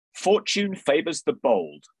Fortune favors the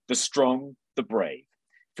bold, the strong, the brave.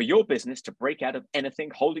 For your business to break out of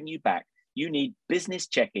anything holding you back, you need business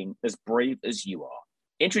checking as brave as you are.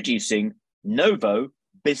 Introducing Novo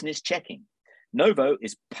Business Checking. Novo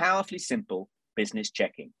is powerfully simple business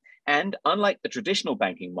checking. And unlike the traditional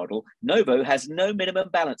banking model, Novo has no minimum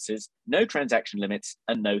balances, no transaction limits,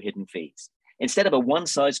 and no hidden fees. Instead of a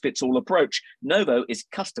one-size-fits-all approach, Novo is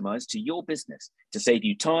customized to your business to save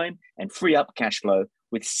you time and free up cash flow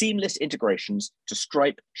with seamless integrations to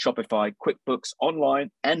Stripe, Shopify, QuickBooks,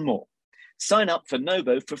 online, and more. Sign up for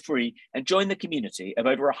Novo for free and join the community of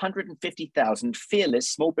over 150,000 fearless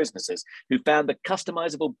small businesses who found the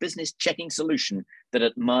customizable business checking solution that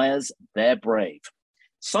admires their brave.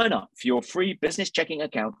 Sign up for your free business checking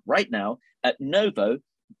account right now at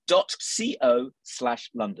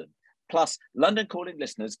novo.co/London. Plus, London Calling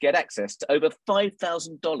listeners get access to over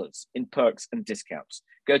 $5,000 in perks and discounts.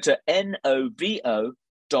 Go to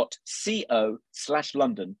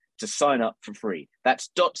novo.co/London to sign up for free. That's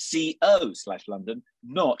 .co/London,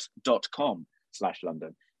 not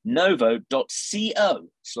 .com/London.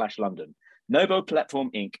 Novo.co/London. Novo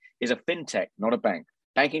Platform Inc. is a fintech, not a bank.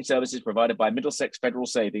 Banking services provided by Middlesex Federal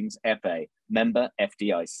Savings, FA, member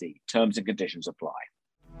FDIC. Terms and conditions apply.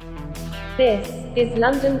 This is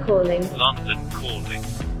London Calling. London Calling.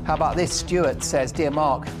 How about this? Stuart says, Dear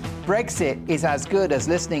Mark, Brexit is as good as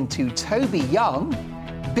listening to Toby Young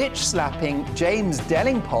bitch-slapping James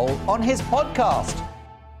Delingpole on his podcast.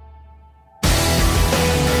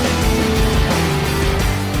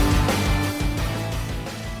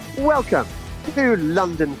 Welcome to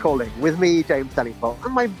London Calling with me, James Delingpole,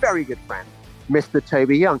 and my very good friend, Mr.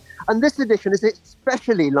 Toby Young. And this edition is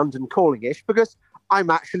especially London Calling-ish because I'm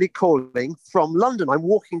actually calling from London. I'm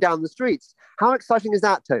walking down the streets. How exciting is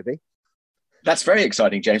that, Toby? That's very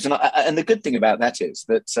exciting, James. And the good thing about that is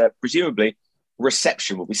that presumably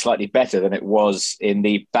reception will be slightly better than it was in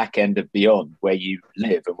the back end of Beyond, where you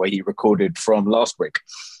live and where you recorded from last week.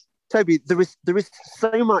 Toby, there is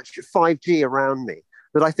so much 5G around me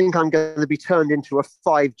that I think I'm going to be turned into a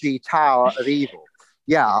 5G tower of evil.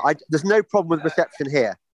 Yeah, there's no problem with reception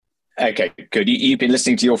here. Okay, good. You've been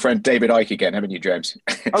listening to your friend David Icke again, haven't you, James?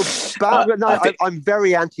 I'm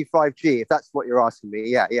very anti-5G, if that's what you're asking me.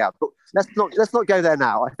 Yeah. But let's not go there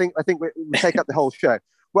now. I think we take up the whole show.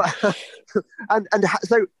 Well,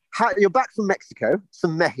 so you're back from Mexico,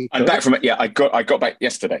 from Mexico. I'm back from it. Yeah, I got back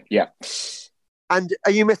yesterday. Yeah. And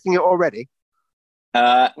are you missing it already?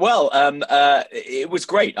 It was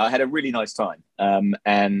great. I had a really nice time. I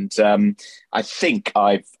think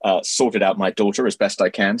I've sorted out my daughter as best I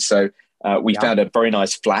can. So we found a very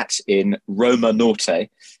nice flat in Roma Norte,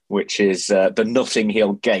 which is the Notting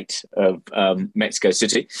Hill gate of Mexico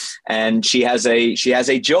City. And she has a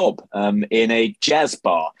job in a jazz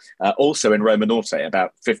bar, also in Roma Norte,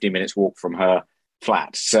 about 15 minutes walk from her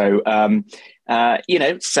flat. So, I've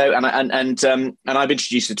introduced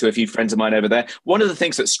her to a few friends of mine over there. One of the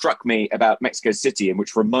things that struck me about Mexico City and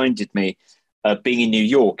which reminded me of being in New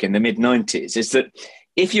York in the mid-90s is that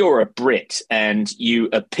if you're a Brit and you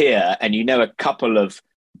appear and you know a couple of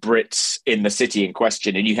Brits in the city in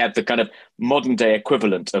question and you have the kind of modern day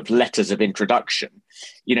equivalent of letters of introduction,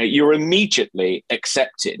 you're immediately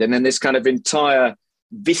accepted. And then this kind of entire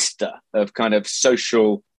vista of kind of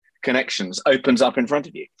social connections opens up in front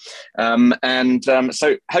of you.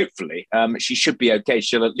 So hopefully she should be okay.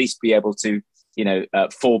 She'll at least be able to,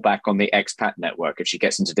 fall back on the expat network if she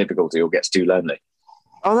gets into difficulty or gets too lonely.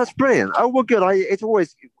 Oh, that's brilliant. Oh, well, good. It's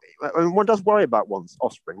always, one does worry about one's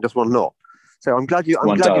offspring, does one not? So I'm glad you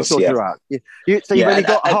sorted her out. You've only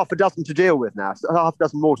got half a dozen to deal with now, so half a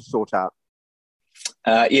dozen more to sort out.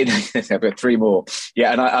 I've got three more.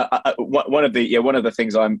 Yeah, and one of the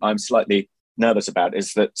things I'm slightly nervous about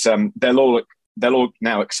is that they'll all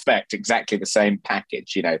now expect exactly the same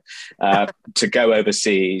package, to go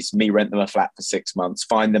overseas, me rent them a flat for 6 months,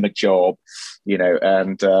 find them a job,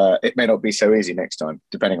 and it may not be so easy next time,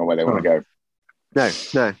 depending on where they want to go. No.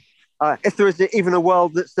 If there is even a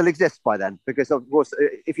world that still exists by then, because of course,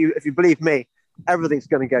 if you believe me, everything's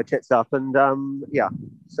going to go tits up, and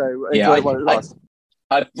So enjoy it while it lasts.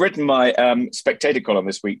 I've written my Spectator column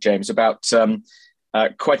this week, James, about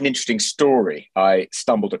quite an interesting story I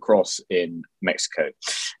stumbled across in Mexico.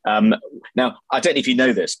 Now, I don't know if you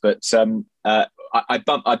know this, but I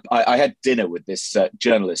had dinner with this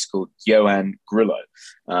journalist called Joan Grillo,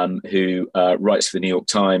 who writes for the New York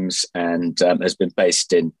Times and has been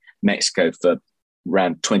based in Mexico for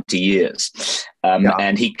around 20 years.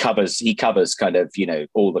 And he covers kind of,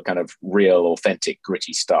 all the kind of real, authentic,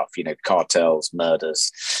 gritty stuff, cartels,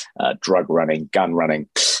 murders, drug running, gun running.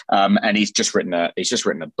 And he's just written a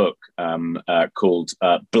book called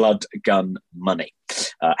Blood, Gun, Money,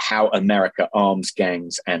 How America Arms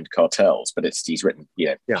Gangs and Cartels. But he's written,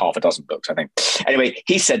 half a dozen books, I think. Anyway,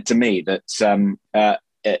 he said to me that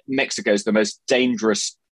Mexico is the most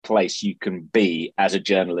dangerous place you can be as a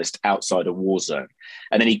journalist outside a war zone.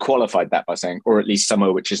 And then he qualified that by saying, or at least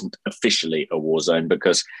somewhere which isn't officially a war zone,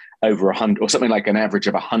 because over 100 or something like an average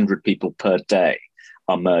of 100 people per day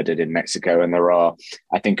are murdered in Mexico. And there are,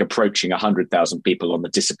 I think, approaching 100,000 people on the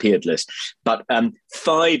disappeared list. But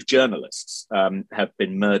 5 journalists have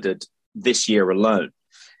been murdered this year alone.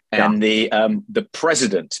 And the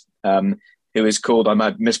president, who is called, I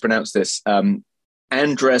might mispronounce this,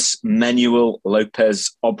 Andres Manuel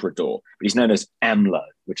Lopez Obrador, but he's known as AMLO,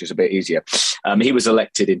 which is a bit easier. He was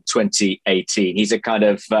elected in 2018. He's a kind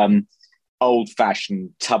of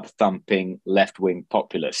old-fashioned, tub-thumping, left-wing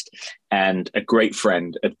populist and a great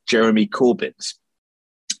friend of Jeremy Corbyn's.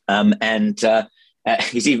 Corbyn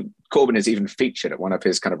is even featured at one of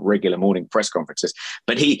his kind of regular morning press conferences.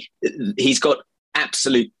 But he's got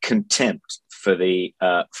absolute contempt for the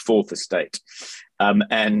Fourth Estate.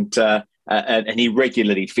 And he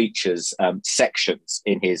regularly features sections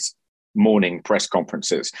in his morning press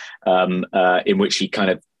conferences in which he kind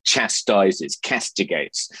of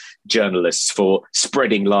castigates journalists for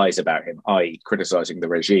spreading lies about him, i.e. criticizing the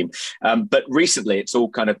regime. But recently it's all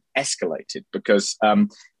kind of escalated because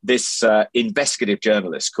this investigative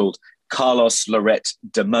journalist called Carlos Loret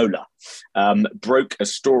de Mola broke a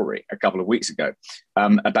story a couple of weeks ago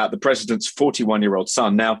about the president's 41-year-old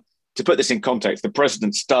son. Now, to put this in context, the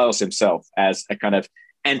president styles himself as a kind of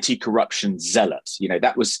anti-corruption zealot.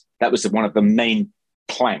 That was one of the main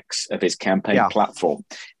planks of his campaign platform,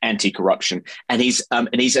 anti-corruption. And he's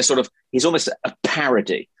almost a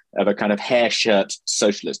parody of a kind of hair shirt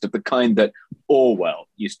socialist of the kind that Orwell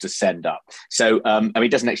used to send up. So, he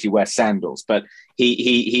doesn't actually wear sandals, but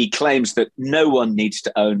he claims that no one needs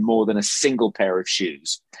to own more than a single pair of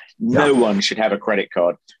shoes. No one should have a credit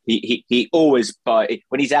card. He always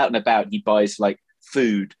when he's out and about, he buys like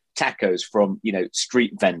food, tacos from,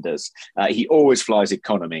 street vendors. He always flies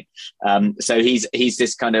economy. So he's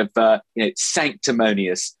this kind of,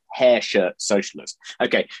 sanctimonious hair shirt socialist.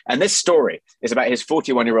 Okay. And this story is about his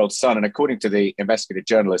 41-year-old son. And according to the investigative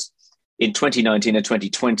journalist, in 2019 and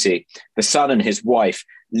 2020, the son and his wife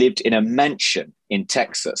lived in a mansion in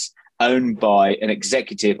Texas owned by an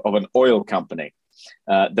executive of an oil company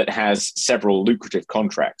that has several lucrative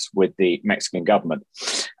contracts with the Mexican government.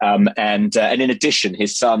 And in addition,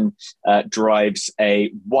 his son drives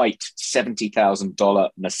a white $70,000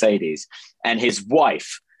 Mercedes, and his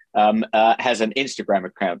wife has an Instagram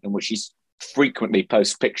account in which she's frequently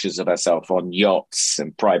posts pictures of herself on yachts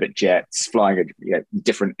and private jets, flying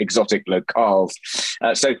different exotic locales.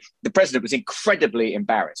 So the president was incredibly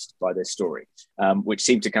embarrassed by this story, which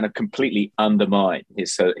seemed to kind of completely undermine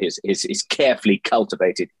his carefully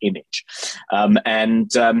cultivated image. And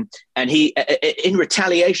he, in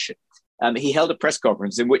retaliation, he held a press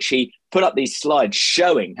conference in which he put up these slides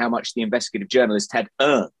showing how much the investigative journalist had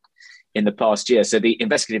earned in the past year. So the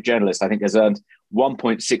investigative journalist, I think, has earned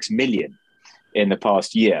 1.6 million in the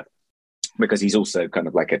past year, because he's also kind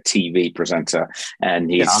of like a TV presenter, and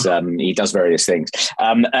he does various things.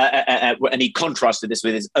 And he contrasted this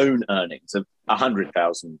with his own earnings of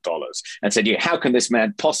 $100,000 and said, how can this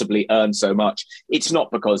man possibly earn so much? It's not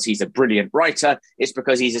because he's a brilliant writer. It's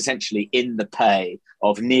because he's essentially in the pay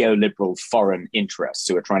of neoliberal foreign interests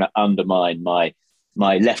who are trying to undermine my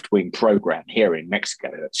left-wing program here in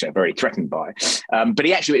Mexico, that's very threatened by. But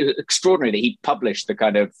it was extraordinary that he published the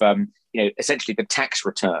kind of, essentially the tax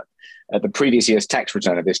return, the previous year's tax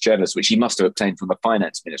return of this journalist, which he must have obtained from the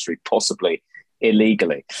finance ministry, possibly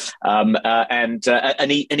illegally. And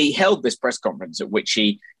he held this press conference at which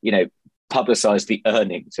he, publicized the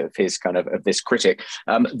earnings of his of this critic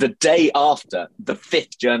the day after the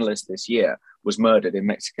 5th journalist this year was murdered in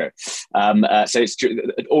Mexico. So it's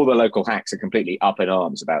all the local hacks are completely up in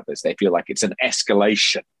arms about this. They feel like it's an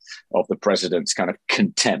escalation of the president's kind of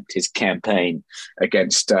contempt, his campaign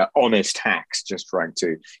against honest hacks, just trying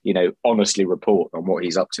to, honestly report on what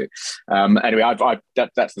he's up to. Anyway,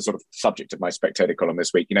 that's the sort of subject of my Spectator column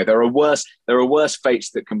this week. There are worse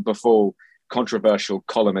fates that can befall controversial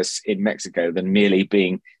columnists in Mexico than merely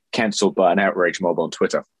being cancelled by an outrage mob on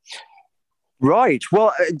Twitter. Right.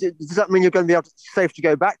 Well, does that mean you're going to be safe to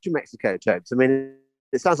go back to Mexico, James? I mean,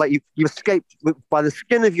 it sounds like you escaped by the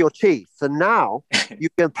skin of your teeth, and now you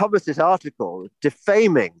can publish this article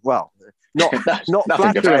defaming, not not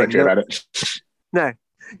Nothing flattering. defamatory about it. No,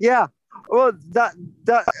 yeah. Well, that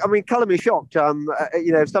I mean, colour me shocked.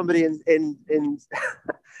 Somebody in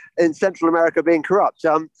in Central America being corrupt.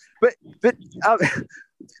 But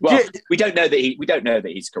well, we don't know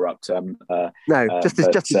that he's corrupt. No, just his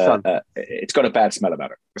son. It's got a bad smell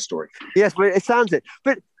about it. The story. Yes, but it sounds it.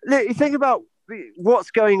 But look, you think about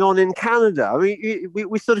what's going on in Canada. I mean,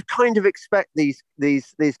 we sort of kind of expect these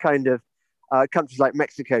kind of countries like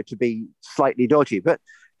Mexico to be slightly dodgy, but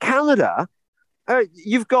Canada,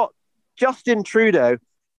 you've got Justin Trudeau.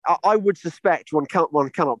 I would suspect one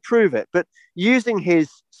cannot prove it, but using his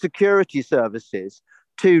security services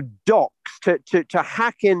to dox, to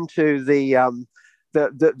hack into the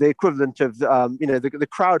equivalent of the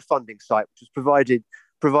crowdfunding site, which is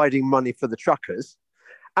providing money for the truckers,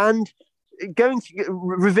 and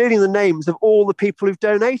revealing the names of all the people who've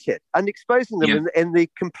donated and exposing them in the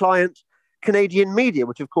compliant Canadian media,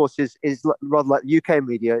 which of course is rather like the UK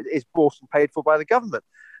media, is bought and paid for by the government.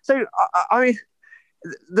 So I mean,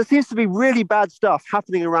 there seems to be really bad stuff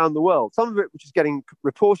happening around the world, some of it which is getting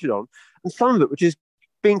reported on, and some of it which is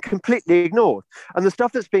being completely ignored. And the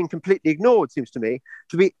stuff that's being completely ignored seems to me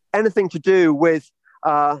to be anything to do with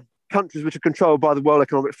countries which are controlled by the World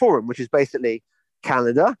Economic Forum, which is basically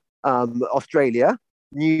Canada, Australia,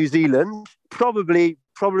 New Zealand, probably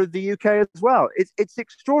the UK as well. It's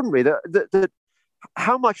extraordinary that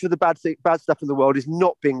how much of the bad stuff in the world is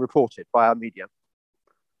not being reported by our media.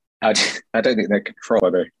 I don't think they're controlled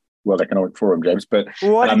by the World Economic Forum, James. But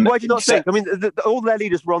why do you not think? I mean, all their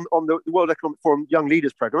leaders were on the World Economic Forum Young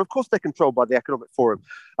Leaders Program. Of course, they're controlled by the Economic Forum,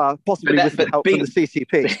 possibly with some help from the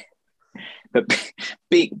CCP.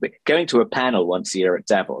 But going to a panel once a year at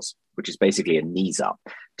Davos, which is basically a knees up,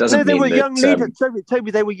 doesn't they mean were that, young leaders. Toby,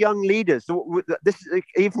 they were young leaders. This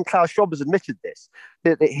even Klaus Schwab has admitted this.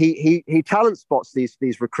 That he talent spots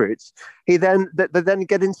these recruits. They then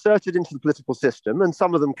get inserted into the political system, and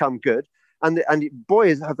some of them come good. And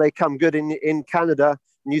boy, have they come good in Canada,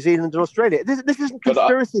 New Zealand, and Australia. This isn't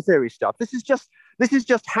conspiracy theory stuff. This is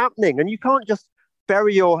just happening, and you can't just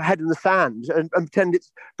bury your head in the sand and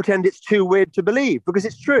pretend it's too weird to believe, because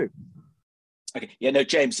it's true. Okay, yeah, no,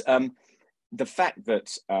 James. The fact that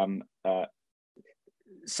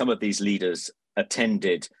some of these leaders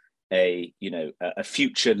attended a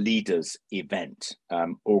future leaders event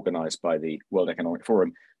organised by the World Economic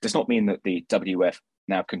Forum does not mean that the WF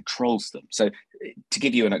now controls them. So, to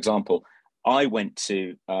give you an example, I went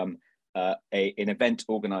to an event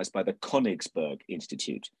organised by the Königsberg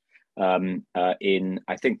Institute in,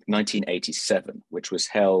 I think, 1987, which was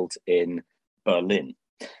held in Berlin.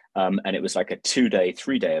 And it was like a 2-day,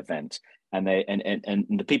 3-day event. And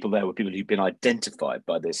the people there were people who'd been identified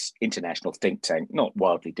by this international think tank, not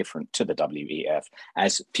wildly different to the WEF,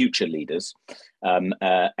 as future leaders. And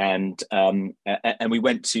we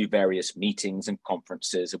went to various meetings and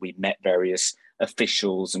conferences, and we met various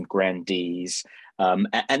officials and grandees. And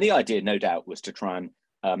the idea, no doubt, was to try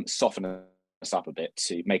and soften us up a bit,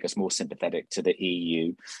 to make us more sympathetic to the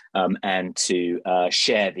EU, and to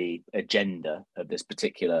share the agenda of this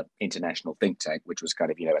particular international think tank, which was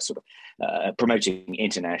kind of, a sort of promoting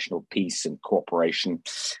international peace and cooperation,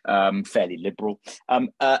 fairly liberal.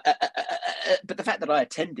 But the fact that I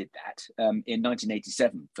attended that in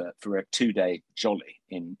 1987 for a 2-day jolly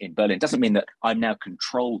in Berlin doesn't mean that I'm now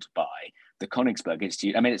controlled by the Königsberg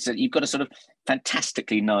Institute. I mean, you've got a sort of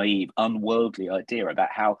fantastically naive, unworldly idea about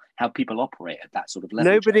how people operate at that sort of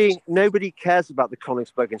level. Nobody cares about the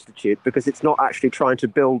Königsberg Institute because it's not actually trying to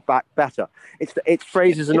build back better. Its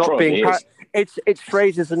phrases are not being its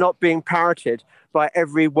phrases are not being parroted by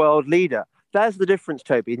every world leader. There's the difference,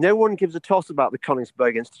 Toby. No one gives a toss about the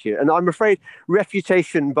Königsberg Institute, and I'm afraid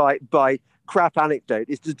refutation by crap anecdote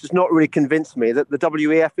does not really convince me that the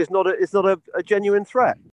WEF is not a genuine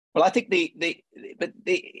threat. Well, I think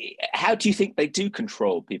how do you think they do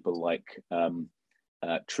control people like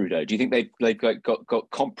Trudeau? Do you think they've got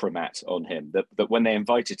compromat on him? That when they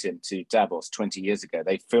invited him to Davos 20 years ago,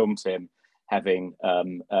 they filmed him having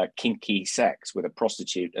kinky sex with a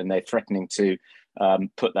prostitute, and they're threatening to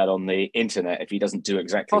put that on the internet if he doesn't do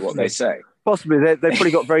exactly what they say. Possibly, they've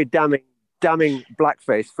probably got very damning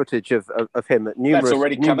blackface footage of him at numerous. That's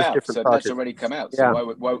already come out. So that's already come out.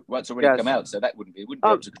 So what's already come out? So that wouldn't be able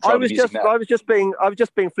to control. I was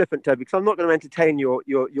just being flippant, Toby, because I'm not going to entertain your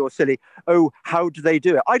silly. Oh, how do they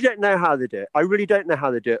do it? I don't know how they do it. I really don't know how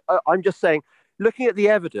they do it. I'm just saying, looking at the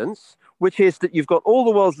evidence, which is that you've got all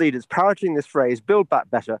the world's leaders parroting this phrase, build back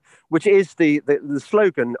better, which is the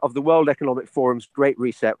slogan of the World Economic Forum's Great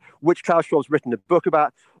Reset, which Klaus Schwab's written a book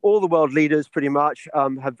about. All the world leaders pretty much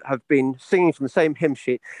have been singing from the same hymn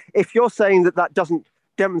sheet. If you're saying that doesn't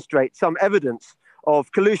demonstrate some evidence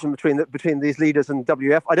of collusion between these leaders and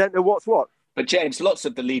WF. I don't know what's what. But James, lots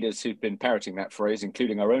of the leaders who've been parroting that phrase,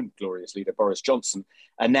 including our own glorious leader, Boris Johnson,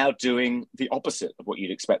 are now doing the opposite of what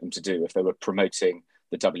you'd expect them to do if they were promoting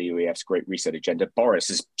the WEF's Great Reset agenda. Boris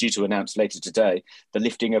is due to announce later today the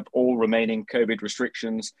lifting of all remaining COVID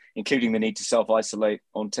restrictions, including the need to self-isolate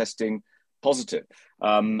on testing positive.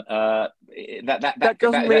 That's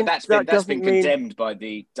been condemned by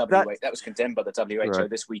the WHO. That was condemned by the WHO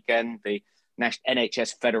this weekend. The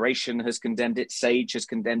NHS Federation has condemned it. SAGE has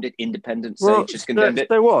condemned it. Independent SAGE has condemned it.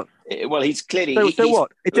 So what? Well, he's clearly. So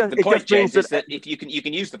what? The point, James, is that if you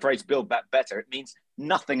can use the phrase "build back better," it means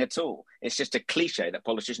nothing at all. It's just a cliche that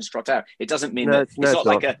politicians trot out. It doesn't mean that it's not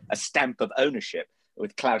like a stamp of ownership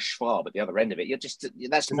with Klaus Schwab at the other end of it.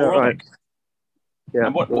 That's moronic.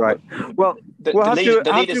 Yeah, right. Well, we'll have to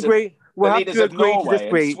agree. We'll have to agree to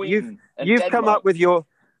disagree.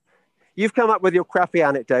 You've come up with your crappy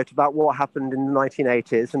anecdote about what happened in the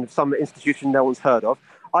 1980s and some institution no one's heard of.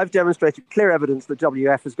 I've demonstrated clear evidence that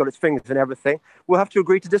WF has got its fingers in everything. We'll have to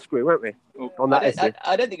agree to disagree, won't we, on that issue?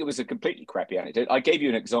 I don't think it was a completely crappy anecdote. I gave you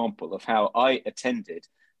an example of how I attended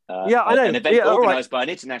an event organised by an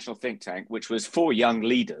international think tank, which was for young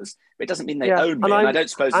leaders. It doesn't mean they own me, and I don't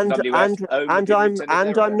suppose the WF own me.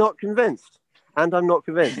 And I'm not convinced.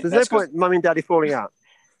 There's no point mummy and daddy falling out,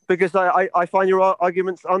 because I find your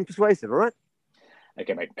arguments unpersuasive, all right?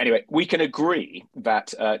 Okay, mate. Anyway, we can agree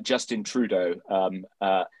that Justin Trudeau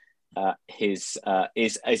has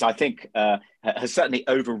certainly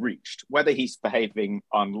overreached. Whether he's behaving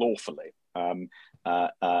unlawfully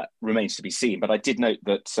remains to be seen. But I did note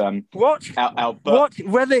that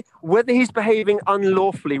whether he's behaving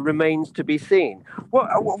unlawfully remains to be seen.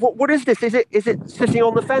 What is this? Is it sitting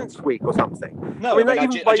on the fence week or something? No, I mean,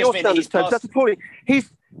 even by your standards, that's appalling.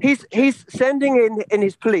 He's sending in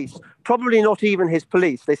his police, probably not even his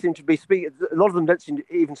police. They seem to be a lot of them don't seem to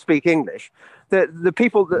even speak English. The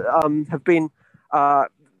people that have been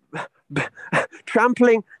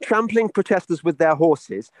trampling protesters with their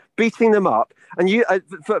horses, beating them up, and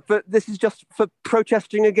this is just for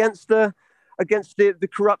protesting against the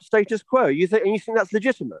corrupt status quo. You think that's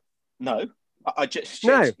legitimate? No,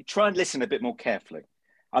 try and listen a bit more carefully.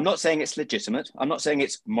 I'm not saying it's legitimate. I'm not saying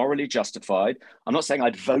it's morally justified. I'm not saying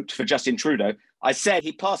I'd vote for Justin Trudeau. I said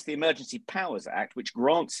he passed the Emergency Powers Act, which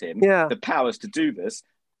grants him the powers to do this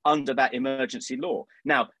under that emergency law.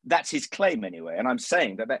 Now, that's his claim anyway. And I'm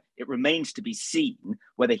saying that it remains to be seen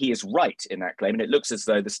whether he is right in that claim. And it looks as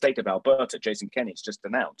though the state of Alberta, Jason Kenney, has just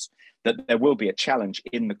announced that there will be a challenge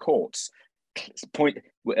in the courts.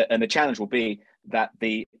 And the challenge will be that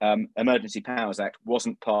the Emergency Powers Act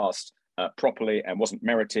wasn't passed properly and wasn't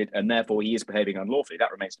merited, and therefore he is behaving unlawfully.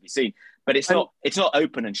 That remains to be seen. But it's not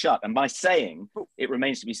open and shut. And by saying it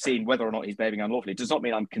remains to be seen whether or not he's behaving unlawfully does not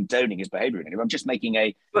mean I'm condoning his behaviour in any way. I'm just making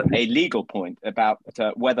a legal point about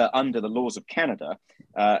whether under the laws of Canada,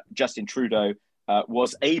 Justin Trudeau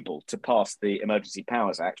was able to pass the Emergency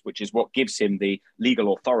Powers Act, which is what gives him the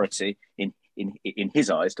legal authority in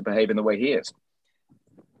his eyes to behave in the way he is.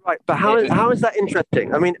 Right, but how is that interesting?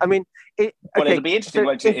 It'll be interesting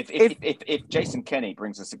if Jason Kenney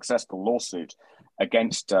brings a successful lawsuit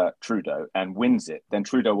against Trudeau and wins it, then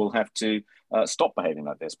Trudeau will have to stop behaving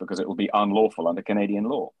like this because it will be unlawful under Canadian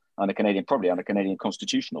law, probably under Canadian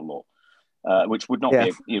constitutional law, which would not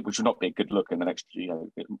be a good look in the next,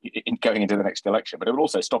 in going into the next election. But it will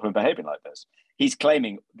also stop him behaving like this. He's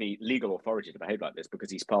claiming the legal authority to behave like this because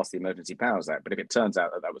he's passed the Emergency Powers Act. But if it turns out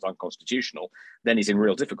that was unconstitutional, then he's in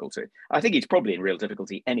real difficulty. I think he's probably in real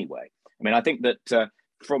difficulty anyway. I mean, I think that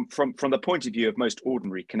from the point of view of most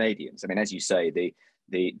ordinary Canadians, I mean, as you say, the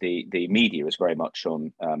media is very much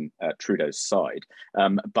on Trudeau's side.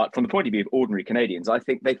 But from the point of view of ordinary Canadians, I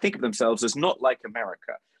think they think of themselves as not like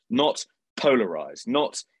America, not polarized,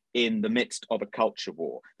 not in the midst of a culture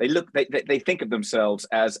war. They think of themselves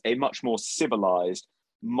as a much more civilized,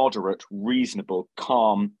 moderate, reasonable,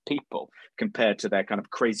 calm people compared to their kind of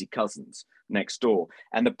crazy cousins next door.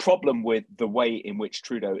 And the problem with the way in which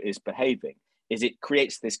Trudeau is behaving is it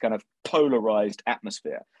creates this kind of polarized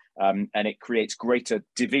atmosphere. And it creates greater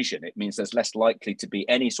division. It means there's less likely to be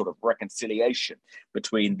any sort of reconciliation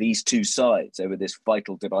between these two sides over this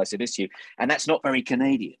vital divisive issue. And that's not very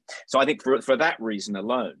Canadian. So I think for that reason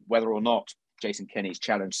alone, whether or not Jason Kenney's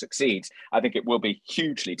challenge succeeds, I think it will be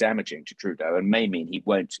hugely damaging to Trudeau and may mean he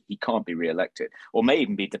can't be re-elected, or may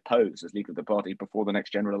even be deposed as leader of the party before the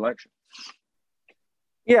next general election.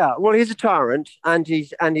 Yeah, well, he's a tyrant and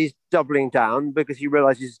he's doubling down because he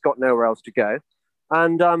realizes he's got nowhere else to go.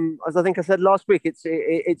 And as I think I said last week, it's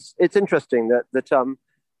interesting that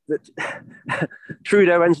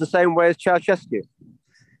Trudeau ends the same way as Ceausescu.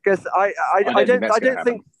 Because I don't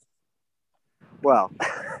think. Well,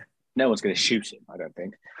 no one's going to shoot him, I don't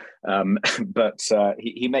think. But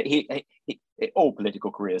all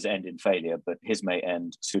political careers end in failure, but his may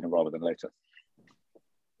end sooner rather than later.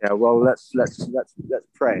 Yeah, well, let's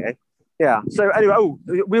pray. Eh? Yeah. So anyway,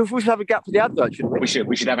 we should have a gap for the advert, shouldn't we?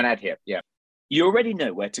 We should have an ad here. Yeah. You already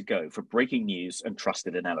know where to go for breaking news and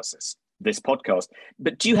trusted analysis. This podcast.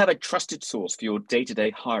 But do you have a trusted source for your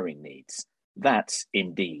day-to-day hiring needs? That's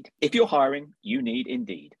Indeed. If you're hiring, you need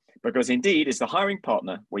Indeed, because Indeed is the hiring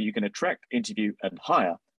partner where you can attract, interview, and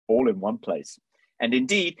hire all in one place. And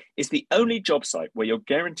Indeed is the only job site where you're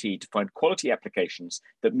guaranteed to find quality applications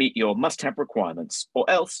that meet your must-have requirements, or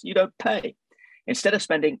else you don't pay. Instead of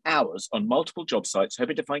spending hours on multiple job sites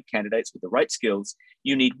hoping to find candidates with the right skills,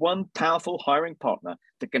 you need one powerful hiring partner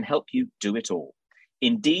that can help you do it all.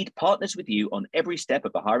 Indeed partners with you on every step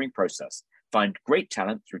of the hiring process. Find great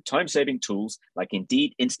talent through time-saving tools like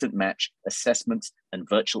Indeed Instant Match, assessments, and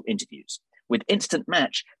virtual interviews. With Instant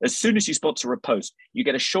Match, as soon as you sponsor a post, you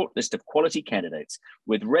get a short list of quality candidates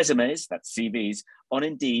with resumes, that's CVs, on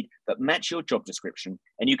Indeed that match your job description,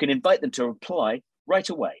 and you can invite them to apply right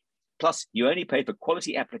away. Plus, you only pay for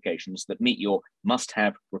quality applications that meet your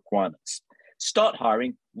must-have requirements. Start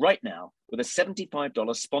hiring right now with a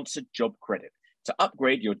 $75 sponsored job credit to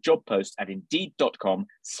upgrade your job post at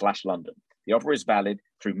Indeed.com/London. The offer is valid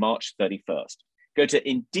through March 31st. Go to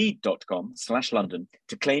Indeed.com/London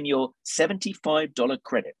to claim your $75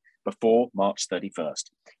 credit before March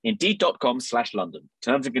 31st. Indeed.com/London.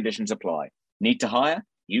 Terms and conditions apply. Need to hire?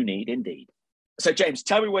 You need Indeed. So, James,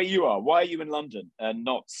 tell me where you are. Why are you in London and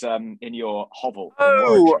not in your hovel?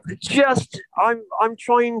 I'm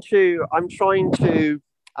trying to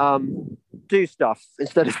do stuff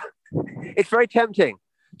instead of. It's very tempting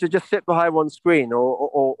to just sit behind one screen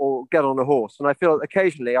or get on a horse, and I feel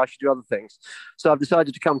occasionally I should do other things. So I've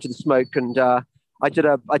decided to come to the smoke, and I did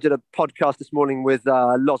a podcast this morning with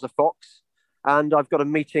Loza Fox, and I've got a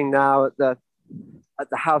meeting now at the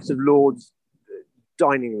House of Lords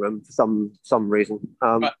dining room for some reason.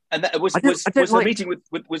 And that was the meeting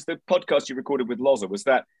was the podcast you recorded with Loza? Was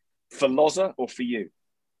that for Loza or for you?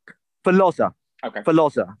 For Loza. Okay. For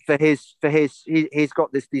Loza, he's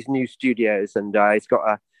got these new studios, and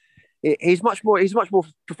he's much more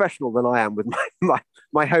professional than I am with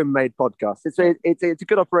my homemade podcast. It's a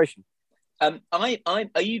good operation. Are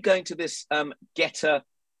you going to this Getter?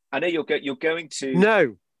 I know you're going to.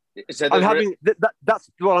 No. So I'm having that's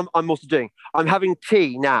what I'm also doing. I'm having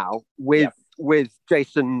tea now with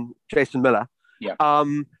Jason Miller. Yeah.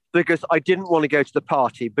 Because I didn't want to go to the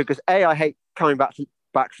party because A, I hate coming back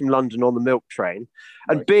from London on the milk train,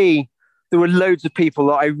 and right. B, there were loads of people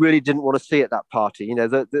that I really didn't want to see at that party. You know,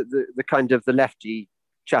 the kind of the lefty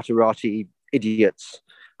chatterati idiots.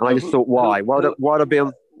 And I just thought, why? Why would I be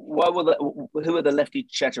on? Who are the lefty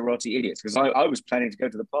chatterati idiots? Because I was planning to go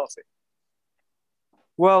to the party.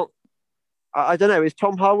 Well, I don't know. Is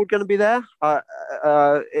Tom Harwood going to be there?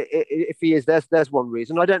 If he is, there's one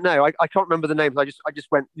reason. I don't know. I can't remember the names. I just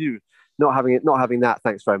went, not having that.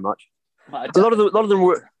 Thanks very much. A lot of them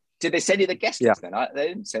were. Did they send you the guest list then? They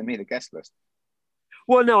didn't send me the guest list.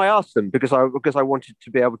 Well, no, I asked them because I wanted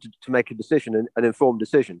to be able to make a decision, an informed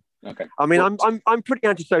decision. Okay. I mean, I'm pretty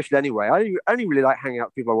antisocial anyway. I only really like hanging out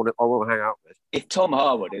with people I want to hang out with. If Tom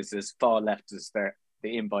Harwood is as far left as the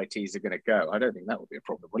invitees are going to go, I don't think that would be a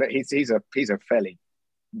problem. Well, he's a fairly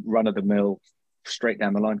run of the mill, straight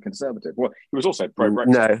down the line conservative. Well, he was also pro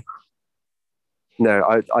Brexit.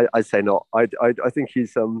 No, I'd say not. I think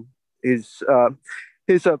he's a.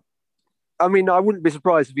 I mean, I wouldn't be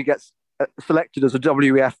surprised if he gets selected as a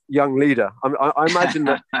WEF young leader. I imagine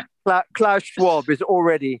that Klaus Schwab is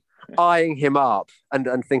already eyeing him up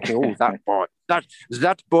and thinking, oh,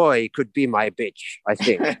 that boy could be my bitch. I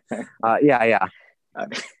think.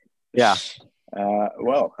 Yeah.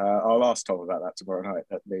 I'll ask Tom about that tomorrow night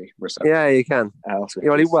at the reception. Yeah, you can.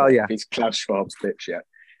 He's Klaus Schwab's bitch yet.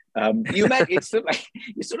 You imagine it's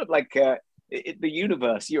sort of like the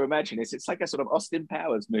universe you imagine it's like a sort of Austin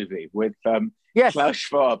Powers movie with Klaus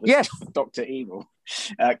Schwab as Dr. Evil,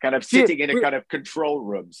 kind of sitting in a kind of control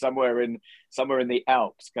room somewhere in the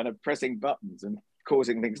Alps, kind of pressing buttons and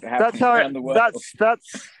causing things to happen around the world.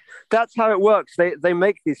 That's how it works. They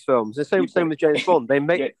make these films. The same with James Bond. They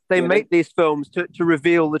make these films to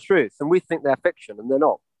reveal the truth, and we think they're fiction, and they're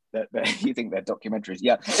not. You think they're documentaries?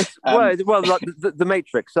 Yeah. Like the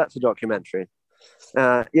Matrix. That's a documentary.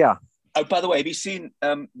 Yeah. Oh, by the way, have you seen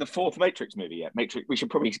the fourth Matrix movie yet? Matrix. We should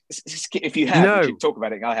probably, if you have, we should talk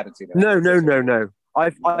about it. I haven't seen it. No.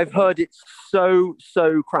 I've heard it's so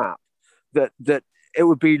crap that it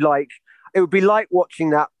would be like watching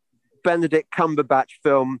that Benedict Cumberbatch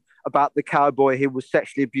film about the cowboy who was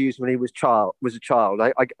sexually abused when he was a child.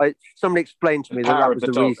 Somebody explained to me that Power was of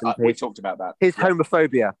the the dog. reason. We talked about that. His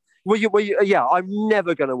homophobia. Yeah, I'm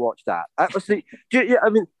never going to watch that. I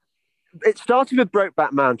mean, it started with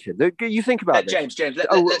Brokeback Mountain. You think about this. James.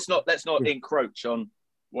 Let's not encroach on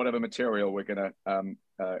whatever material we're going to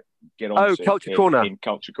get on. Culture Corner. In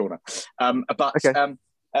Culture Corner.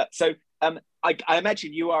 So I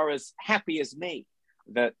imagine you are as happy as me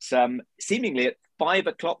that seemingly at 5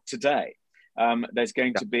 o'clock today, there's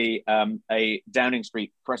going to be a Downing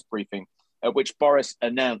Street press briefing at which Boris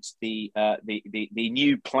announced the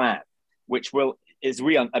new plan, which will as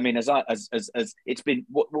it's been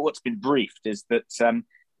what's been briefed is that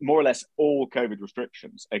more or less all COVID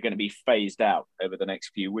restrictions are going to be phased out over the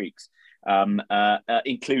next few weeks,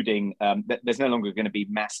 including there's no longer going to be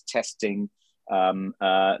mass testing.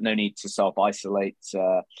 No need to self-isolate.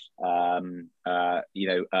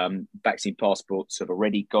 Vaccine passports have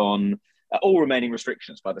already gone. All remaining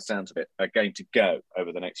restrictions, by the sounds of it, are going to go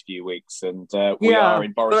over the next few weeks, and we are,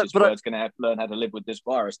 in Boris's words, going to have to learn how to live with this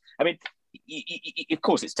virus. I mean, of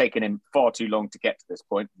course, it's taken him far too long to get to this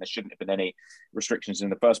point, and there shouldn't have been any restrictions in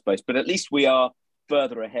the first place. But at least we are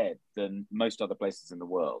further ahead than most other places in the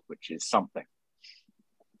world, which is something.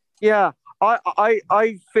 Yeah,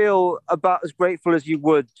 I feel about as grateful as you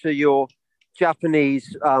would to your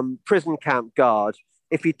Japanese prison camp guard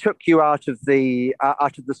if he took you out of the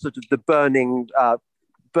sort of the burning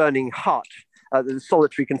hut, the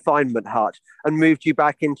solitary confinement hut, and moved you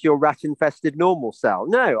back into your rat-infested normal cell.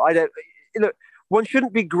 No, I don't. Look, one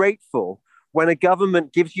shouldn't be grateful when a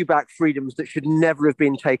government gives you back freedoms that should never have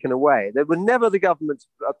been taken away. They were never the government's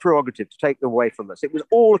prerogative to take them away from us. It was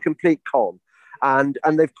all a complete con. And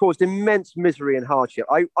they've caused immense misery and hardship.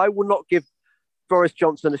 I will not give Boris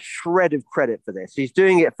Johnson a shred of credit for this. He's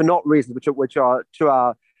doing it for not reasons which are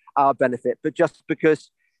to our benefit, but just because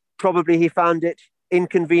probably he found it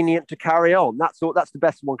inconvenient to carry on. That's all. That's the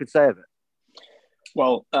best one could say of it.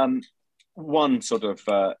 Well, one sort of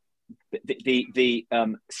the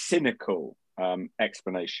cynical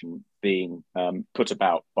explanation being put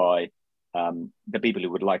about by the people who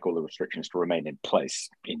would like all the restrictions to remain in place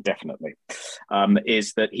indefinitely,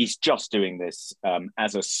 is that he's just doing this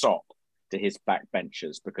as a sop to his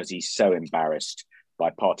backbenchers because he's so embarrassed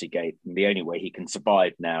by Partygate, and the only way he can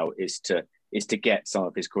survive now is to get some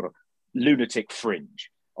of his kind of lunatic fringe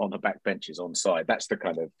on the backbenchers on side. That's the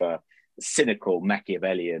kind of cynical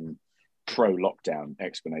Machiavellian pro-lockdown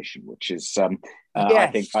explanation, which is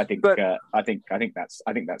yes, I think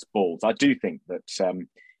that's balls. I do think that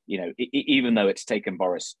even though it's taken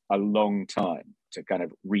Boris a long time to kind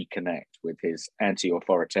of reconnect with his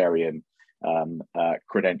anti-authoritarian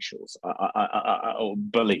credentials or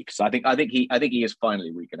beliefs, I think he has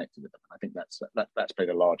finally reconnected with them. I think that's played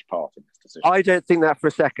a large part in this decision. I don't think that for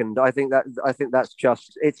a second. I think that's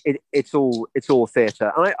just it's all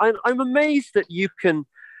theatre. I'm amazed that you can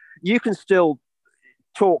still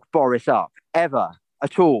talk Boris up ever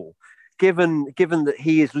at all, given that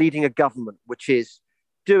he is leading a government which is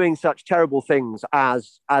doing such terrible things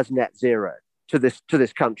as net zero to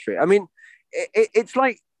this country. I mean, it's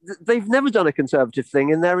like they've never done a conservative thing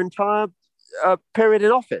in their entire period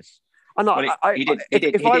in office. And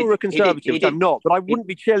if I were a conservative, which I'm not, but I wouldn't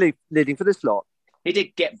be cheerleading for this lot. He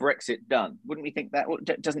did get Brexit done. Wouldn't we think that?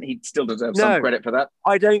 Doesn't he still deserve some credit for that?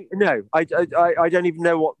 I don't know. I don't even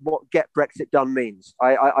know what get Brexit done means.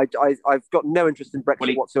 I've got no interest in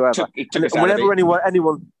Brexit whatsoever. Whenever anyone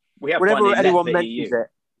mentions it,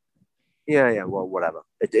 yeah. Well, whatever.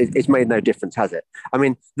 It's made no difference, has it? I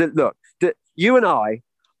mean, look, you and I,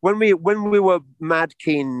 when we were mad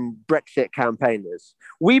keen Brexit campaigners,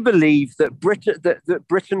 we believed that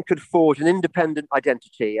Britain could forge an independent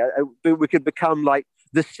identity. We could become like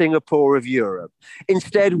the Singapore of Europe.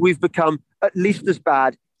 Instead, we've become at least as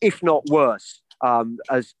bad, if not worse,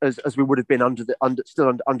 as we would have been under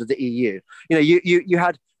the EU. You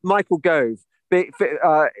had Michael Gove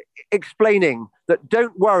explaining that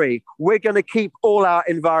don't worry, we're going to keep all our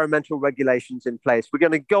environmental regulations in place. We're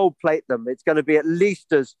going to gold plate them. It's going to be at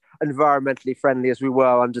least as environmentally friendly as we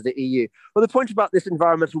were under the EU. Well, the point about this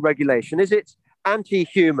environmental regulation is it's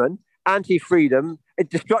anti-human, anti-freedom, it's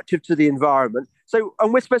destructive to the environment. So,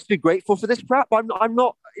 and we're supposed to be grateful for this crap. I'm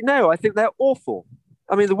not. No, I think they're awful.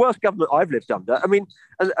 I mean, the worst government I've lived under. I mean,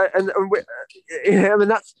 and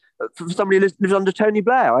that's for somebody who lives under Tony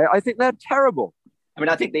Blair. I think they're terrible. I mean,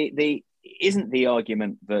 I think the isn't the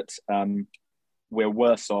argument that we're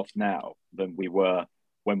worse off now than we were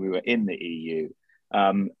when we were in the EU.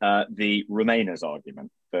 The Remainers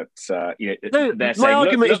argument that No, they're my saying,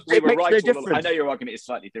 argument look, is we it were makes right no all along. I difference. know your argument is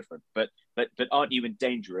slightly different, but aren't you in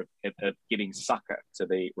danger of giving succor to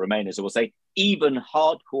the Remainers, who will say even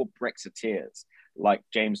hardcore Brexiteers like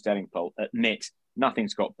James Delingpole admit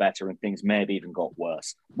nothing's got better and things may have even got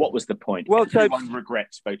worse? What was the point? Well, everyone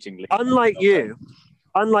regrets voting Leave. Unlike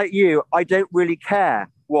you, I don't really care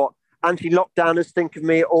what anti-lockdowners think of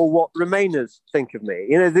me or what Remainers think of me.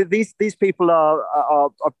 These people are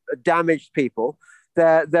damaged people.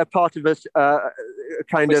 They're part of a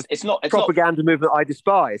kind of propaganda movement I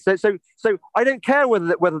despise. So I don't care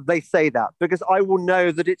whether they say that, because I will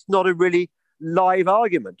know that it's not a really live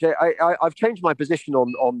argument. I've changed my position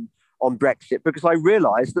on Brexit because I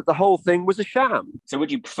realised that the whole thing was a sham. So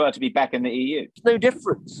would you prefer to be back in the EU? It's no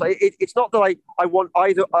difference. It's not that I want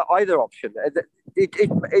either option.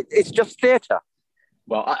 It's just theatre.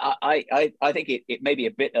 Well, I think it may be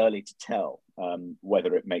a bit early to tell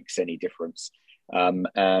whether it makes any difference.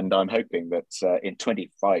 And I'm hoping that in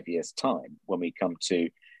 25 years' time, when we come to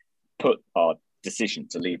put our decision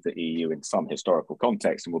to leave the EU in some historical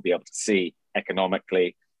context, and we'll be able to see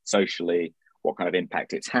economically, socially, what kind of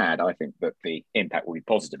impact it's had, I think that the impact will be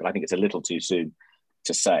positive. And I think it's a little too soon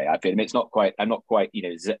to say. I feel it's not quite. I'm not quite.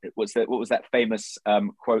 What was that famous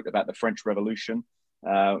quote about the French Revolution?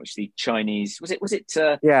 Which the Chinese was it?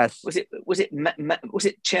 Yes. Was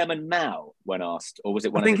it Chairman Mao when asked, or was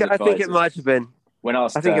it one of his I advisors? think it might have been. When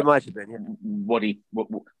asked, I think it might have been. Yeah.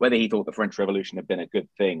 Whether he thought the French Revolution had been a good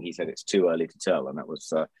thing, he said it's too early to tell, and that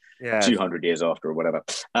was 200 years after or whatever.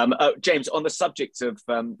 James, on the subject of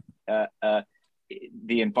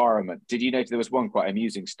the environment, did you notice there was one quite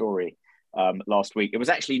amusing story last week? It was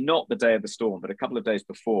actually not the day of the storm, but a couple of days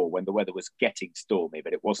before, when the weather was getting stormy,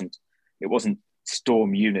 but it wasn't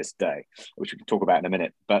Storm Eunice Day, which we can talk about in a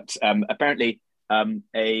minute. But apparently, one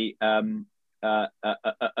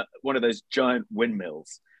of those giant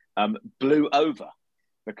windmills blew over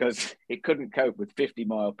because it couldn't cope with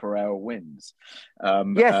 50-mile-per-hour winds.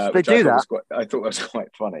 Yes, they do that. I thought that was quite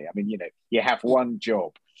funny. I mean, you have one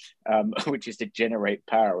job, which is to generate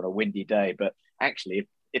power on a windy day. But actually,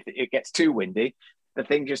 if it gets too windy, the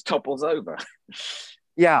thing just topples over.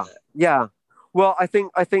 Yeah. Well, I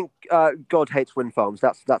think God hates wind farms.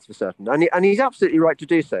 That's for certain, and he's absolutely right to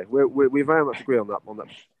do so. We very much agree on that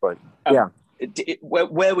point. Yeah.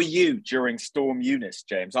 Where were you during Storm Eunice,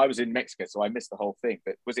 James? I was in Mexico, so I missed the whole thing.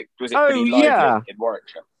 But was it pretty lively in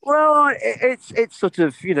Warwickshire? Well, it's sort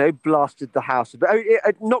of blasted the house a bit.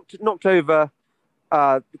 It knocked over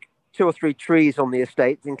 2 or 3 trees on the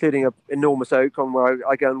estate, including an enormous oak on where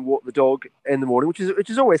I go and walk the dog in the morning, which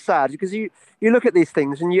is always sad, because you look at these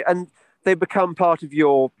things and they become part of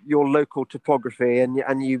your local topography, and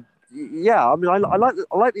I mean, I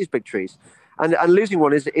like these big trees. And losing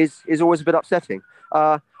one is always a bit upsetting.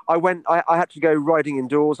 I had to go riding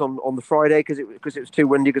indoors on the Friday because it was too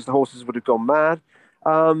windy, because the horses would have gone mad.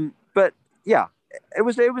 But yeah, it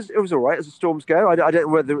was all right as the storms go. I don't know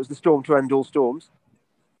whether it was the storm to end all storms.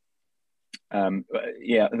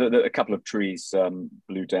 A couple of trees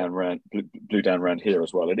blew down around here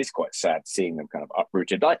as well. It is quite sad seeing them kind of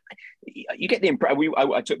uprooted. You get the impression.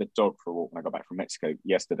 I took the dog for a walk when I got back from Mexico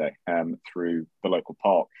yesterday through the local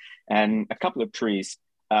park, and a couple of trees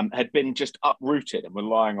had been just uprooted and were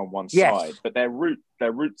lying on one side, but their root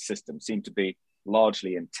system seemed to be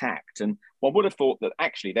largely intact. And one would have thought that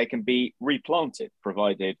actually they can be replanted,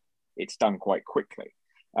 provided it's done quite quickly.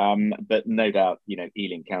 But no doubt,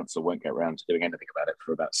 Ealing Council won't get around to doing anything about it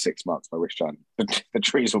for about 6 months, by which time the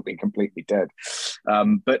trees will be completely dead.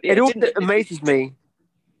 But it amazes me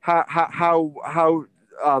how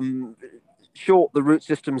short the root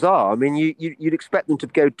systems are. I mean, you'd expect them to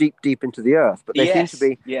go deep into the earth, but they seem to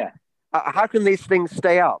be. Yeah. How can these things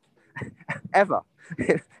stay up ever?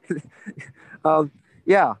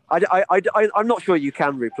 Yeah, I'm not sure you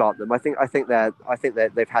can replant them. I think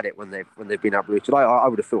they've had it when they've been uprooted. I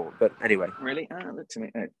would have thought, but anyway. Really? To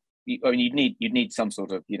me, you'd need some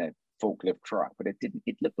sort of forklift truck, but it didn't.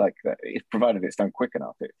 It looked like that. Provided it's done quick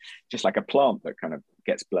enough, it just like a plant that kind of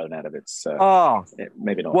gets blown out of its.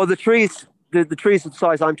 Maybe not. Well, the trees of the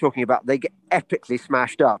size I'm talking about, they get epically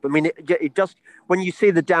smashed up. I mean, it just, when you see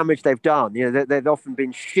the damage they've done, they've often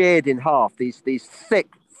been sheared in half. These thick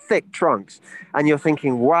trunks, and you're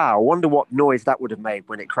thinking, wow, I wonder what noise that would have made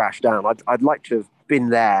when it crashed down. I'd like to have been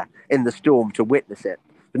there in the storm to witness it,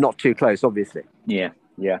 but not too close, obviously. Yeah.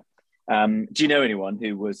 Do you know anyone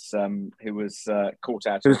who was caught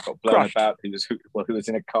out or got blown crushed about, who was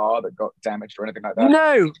in a car that got damaged or anything like that?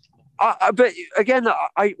 No, but again,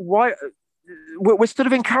 we're sort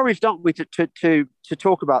of encouraged, aren't we, to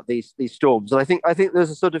talk about these storms? And I think there's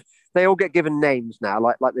a sort of, they all get given names now,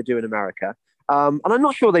 like they do in America. And I'm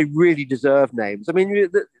not sure they really deserve names. I mean,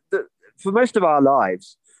 for most of our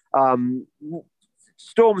lives,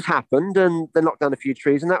 storms happened and they knocked down a few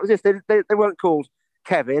trees, and that was it. They weren't called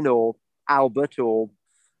Kevin or Albert or,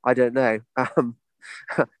 I don't know,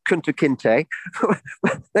 Kunta Kinte.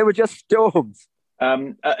 They were just storms.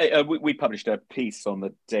 We published a piece on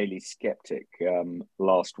the Daily Skeptic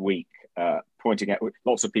last week, pointing out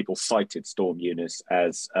lots of people cited Storm Eunice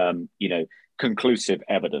as, conclusive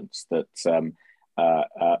evidence that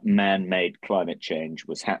man-made climate change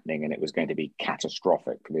was happening and it was going to be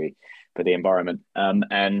catastrophic for the environment.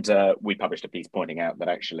 And we published a piece pointing out that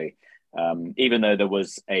actually, even though there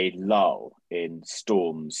was a lull in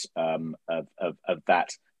storms of that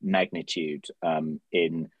magnitude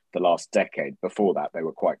in the last decade, before that they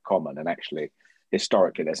were quite common, and actually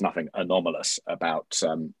historically there's nothing anomalous about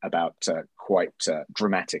quite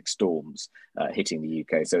dramatic storms hitting the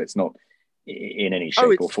UK. So it's not in any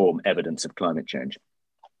shape or form evidence of climate change.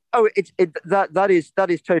 That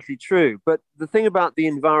is totally true. But the thing about the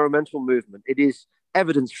environmental movement, it is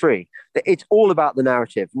evidence free. It's all about the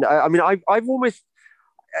narrative. I mean, I've almost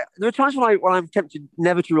there are times when I'm tempted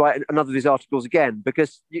never to write another of these articles again,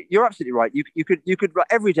 because you're absolutely right. You could write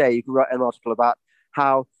every day. You could write an article about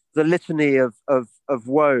how the litany of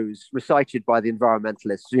woes recited by the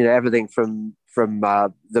environmentalists. Everything from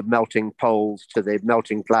the melting poles to the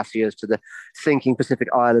melting glaciers to the sinking Pacific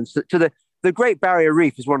Islands to the Great Barrier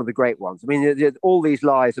Reef is one of the great ones. I mean, all these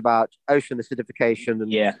lies about ocean acidification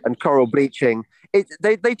and coral bleaching,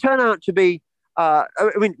 they turn out to be. Put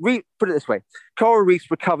it this way: coral reefs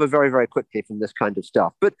recover very, very quickly from this kind of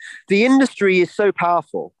stuff. But the industry is so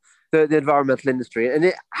powerful, the environmental industry, and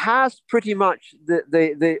it has pretty much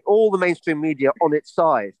all the mainstream media on its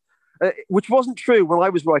side, which wasn't true when I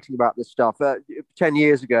was writing about this stuff 10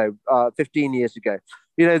 years ago, 15 years ago.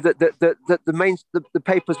 The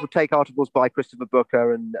papers would take articles by Christopher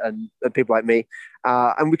Booker and people like me,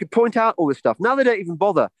 and we could point out all this stuff. Now they don't even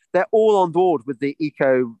bother. They're all on board with the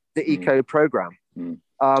eco program,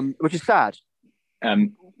 which is sad. I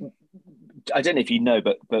don't know if you know,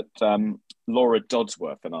 but Laura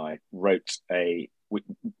Dodsworth and I wrote a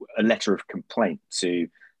letter of complaint to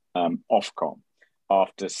Ofcom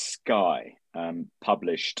after Sky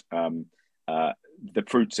published the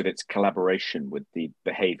fruits of its collaboration with the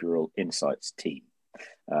Behavioural Insights team,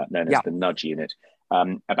 known as the Nudge Unit,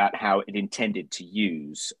 about how it intended to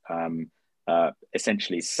use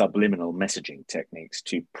essentially subliminal messaging techniques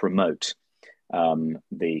to promote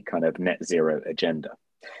the kind of net zero agenda.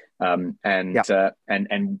 And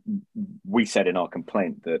we said in our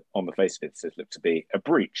complaint that on the face of it, this looked to be a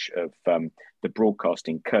breach of the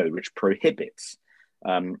broadcasting code, which prohibits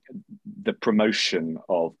the promotion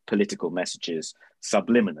of political messages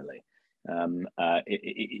subliminally. And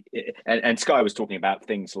Sky was talking about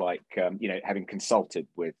things like, having consulted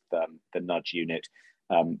with the Nudge Unit,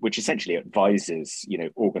 which essentially advises,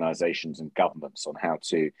 organizations and governments on how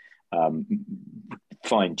to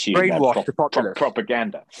fine-tune brainwash the populace.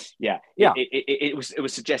 Propaganda. It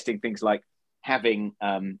was suggesting things like having,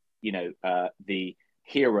 the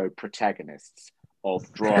hero protagonists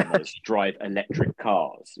of dramas drive electric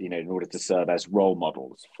cars, in order to serve as role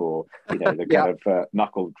models for, the kind of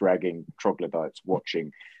knuckle-dragging troglodytes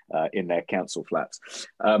watching in their council flats.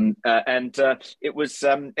 It was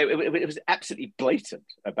absolutely blatant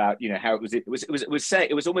about, how it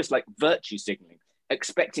was almost like virtue signaling,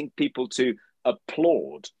 expecting people to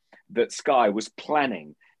applaud that Sky was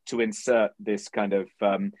planning to insert this kind of,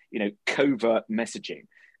 covert messaging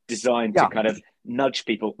designed to kind of nudge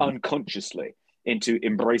people unconsciously into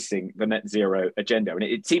embracing the net zero agenda. And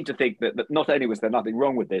it seemed to think that not only was there nothing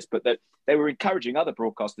wrong with this, but that they were encouraging other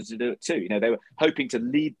broadcasters to do it too. They were hoping to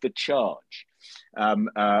lead the charge,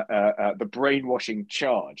 the brainwashing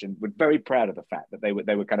charge, and were very proud of the fact that they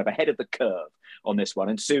were kind of ahead of the curve on this one.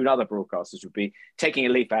 And soon other broadcasters would be taking a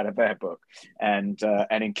leaf out of their book and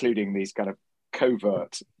including these kind of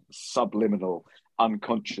covert, subliminal,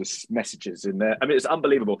 unconscious messages in there. I mean, it's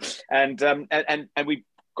unbelievable. And we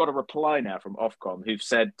got a reply now from Ofcom who've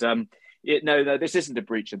said, no, this isn't a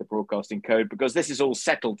breach of the broadcasting code because this is all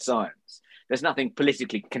settled science. There's nothing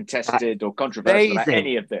politically contested or controversial about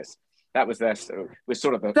any of this. That was was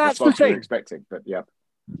sort of the response we were expecting, but yeah.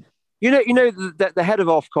 The head of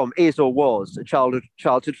Ofcom is or was a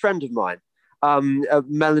childhood friend of mine,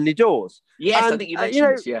 Melanie Dawes. Yes, and, I think you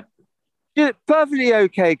mentioned this, yeah. She's a perfectly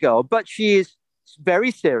okay girl, but she is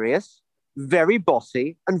very serious, very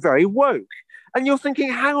bossy, and very woke. And you're thinking,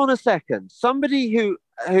 hang on a second, somebody who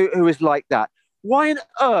is like that, why on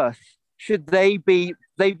earth should they be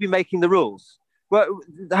making the rules? well,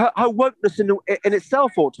 her wokeness in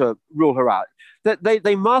itself ought to rule her out. That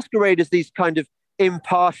they masquerade as these kind of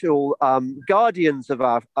impartial guardians of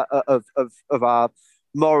our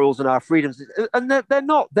morals and our freedoms, and they're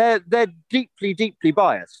not. They're deeply, deeply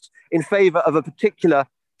biased in favour of a particular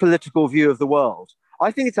political view of the world.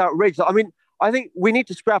 I think it's outrageous. I mean, I think we need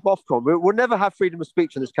to scrap Ofcom. We'll never have freedom of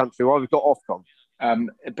speech in this country while we've got Ofcom.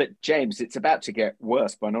 But James, it's about to get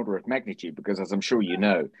worse by an order of magnitude because, as I'm sure you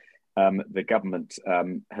know, the government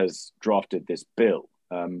has drafted this bill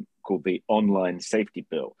called the Online Safety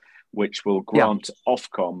Bill, which will grant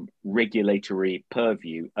Ofcom regulatory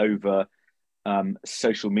purview over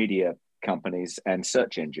social media companies and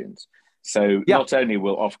search engines. So not only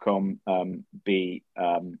will Ofcom be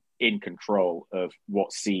in control of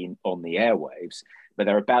what's seen on the airwaves, but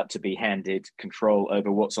they're about to be handed control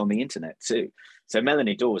over what's on the internet too. So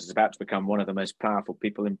Melanie Dawes is about to become one of the most powerful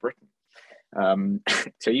people in Britain.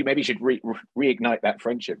 So you maybe should reignite that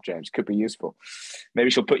friendship, James. Could be useful.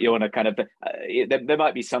 Maybe she'll put you on a kind of there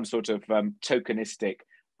might be some sort of tokenistic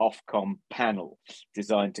Ofcom panel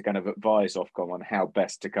designed to kind of advise Ofcom on how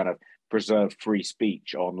best to kind of preserve free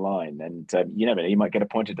speech online. And you never know, you might get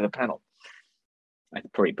appointed to the panel. I'm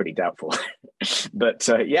pretty doubtful, but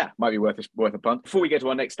might be worth a punt. Before we get to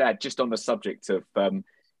our next ad, just on the subject of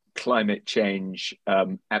climate change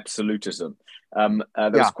absolutism, there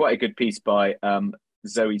was quite a good piece by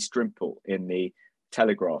Zoe Strimple in the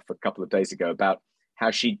Telegraph a couple of days ago about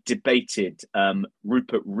how she debated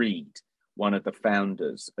Rupert Reed, one of the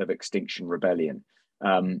founders of Extinction Rebellion,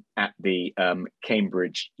 at the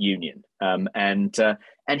Cambridge Union, and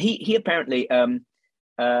he apparently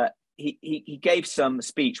he gave some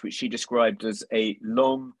speech which she described as a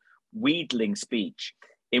long, wheedling speech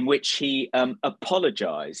in which he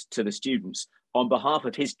apologized to the students on behalf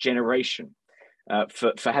of his generation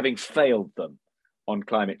for having failed them on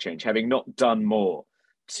climate change, having not done more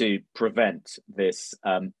to prevent this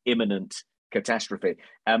imminent catastrophe.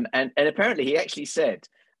 And apparently he actually said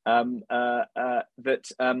that,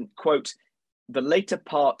 quote, the later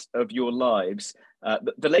part of your lives,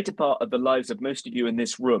 the later part of the lives of most of you in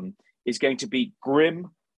this room is going to be grim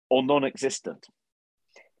or non-existent.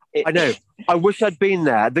 I know. I wish I'd been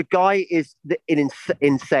there. The guy is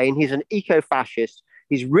insane. He's an eco-fascist.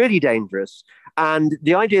 He's really dangerous. And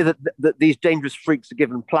the idea that these dangerous freaks are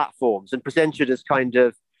given platforms and presented as kind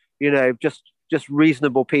of, just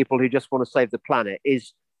reasonable people who just want to save the planet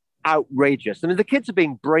is outrageous. I mean, the kids are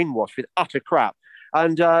being brainwashed with utter crap.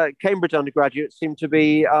 And Cambridge undergraduates seem to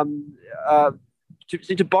be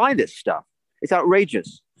seem to buy this stuff. It's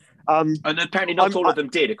outrageous. And apparently not all of them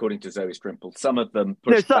did, according to Zoe Strimple. Some of them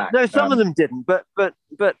pushed back. No, some of them didn't. But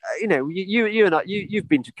you and I, you've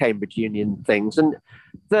been to Cambridge Union things, and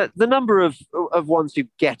the number of ones who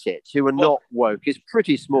get it, who are not woke, is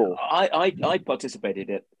pretty small. I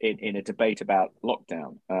participated in a debate about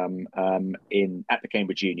lockdown at the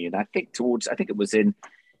Cambridge Union. I think it was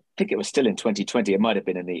still in 2020. It might have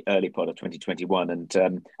been in the early part of 2021,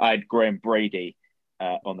 and I had Graham Brady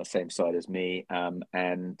on the same side as me,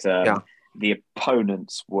 and the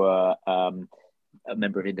opponents were a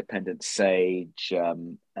member of Independent Sage,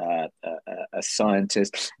 a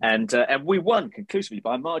scientist, and we won conclusively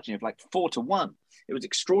by a margin of like 4-1. It was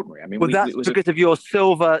extraordinary. I mean, that's because of your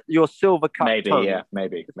silver cup.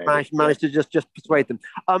 Maybe. Managed to just persuade them.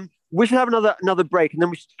 We should have another break, and then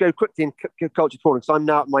we should go quickly in Culture Corner, because I'm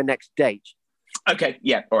now at my next date. Okay,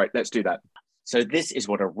 yeah, all right, let's do that. So this is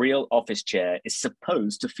what a real office chair is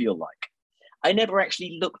supposed to feel like. I never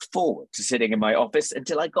actually looked forward to sitting in my office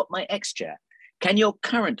until I got my X chair. Can your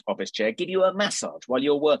current office chair give you a massage while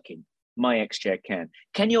you're working? My X chair can.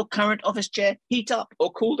 Can your current office chair heat up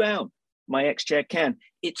or cool down? My X chair can.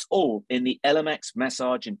 It's all in the Elemax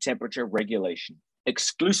massage and temperature regulation,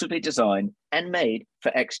 exclusively designed and made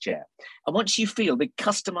for X chair. And once you feel the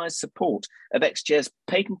customized support of X chair's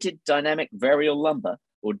patented dynamic varial lumbar,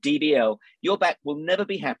 or DVL, your back will never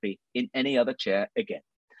be happy in any other chair again.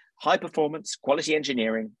 High performance, quality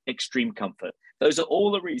engineering, extreme comfort. Those are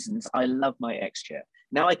all the reasons I love my X chair.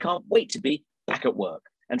 Now I can't wait to be back at work.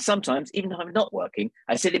 And sometimes, even if I'm not working,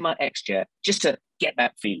 I sit in my X chair just to get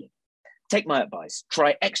that feeling. Take my advice.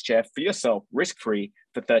 Try X chair for yourself, risk-free,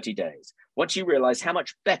 for 30 days. Once you realize how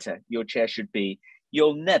much better your chair should be,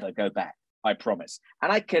 you'll never go back, I promise.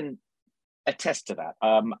 And I can attest to that.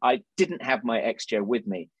 I didn't have my X chair with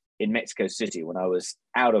me in Mexico City when I was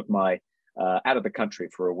out of the country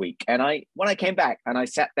for a week. And when I came back and I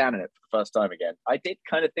sat down in it for the first time again, I did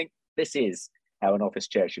kind of think this is how an office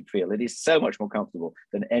chair should feel. It is so much more comfortable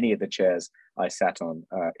than any of the chairs I sat on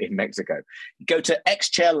in Mexico. Go to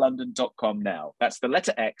xchairlondon.com now. That's the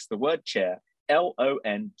letter X, the word chair,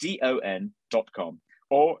 LONDON.com.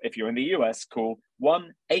 Or if you're in the US, call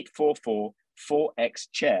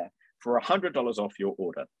 1-844-4X-CHAIR for $100 off your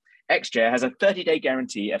order. X-Chair has a 30-day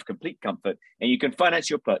guarantee of complete comfort, and you can finance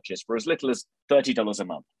your purchase for as little as $30 a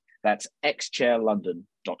month. That's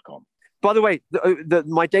xchairlondon.com. By the way,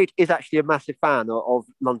 my date is actually a massive fan of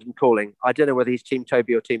London Calling. I don't know whether he's Team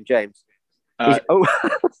Toby or Team James. I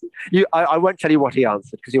won't tell you what he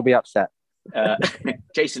answered because you'll be upset.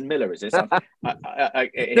 Jason Miller, is this? No,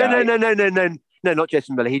 not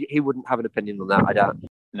Jason Miller. He wouldn't have an opinion on that, I doubt.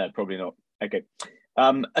 No, probably not. Okay.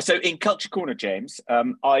 So in Culture Corner, James,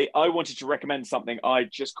 I wanted to recommend something I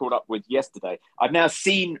just caught up with yesterday. I've now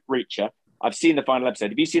seen Reacher. I've seen the final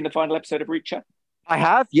episode. Have you seen the final episode of Reacher? I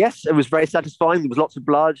have, yes. It was very satisfying. There was lots of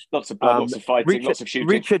blood. Lots of fighting, lots of shooting.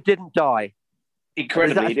 Reacher didn't die.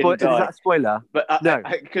 Incredibly, he didn't die. Is that a spoiler? But no.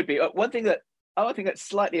 It could be. One thing that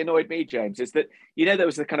slightly annoyed me, James, is that, there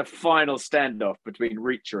was the kind of final standoff between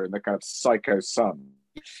Reacher and the kind of psycho son.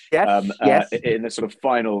 Yes, yes. In the sort of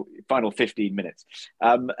final 15 minutes.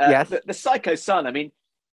 Yes. The psycho son, I mean,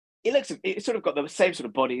 he's sort of got the same sort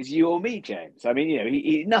of body as you or me, James. I mean,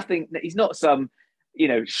 he's not some,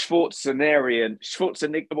 Schwarzenegger.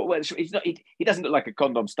 He's not. He doesn't look like a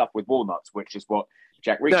condom stuffed with walnuts, which is what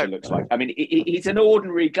Jack Reacher looks like. I mean, he's an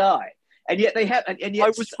ordinary guy. And yet they have, and yet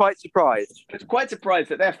I was quite surprised. I was quite surprised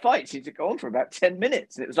that their fight seemed to go on for about 10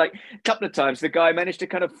 minutes. And it was like a couple of times the guy managed to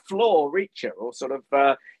kind of floor Reacher or sort of,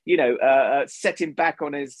 set him back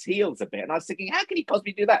on his heels a bit. And I was thinking, how can he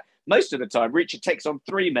possibly do that? Most of the time, Reacher takes on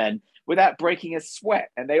three men without breaking a sweat,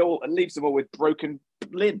 and leaves them all with broken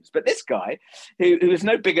limbs. But this guy, who was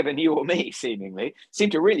no bigger than you or me, seemingly,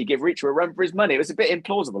 seemed to really give Reacher a run for his money. It was a bit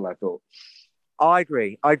implausible, I thought. I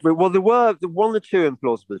agree. Well, there were one or two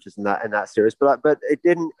implausibilities in that series, but it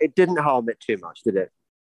didn't harm it too much, did it?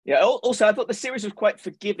 Yeah. Also, I thought the series was quite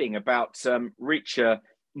forgiving about Reacher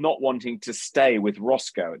not wanting to stay with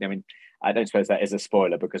Roscoe. I mean, I don't suppose that is a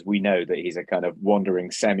spoiler because we know that he's a kind of wandering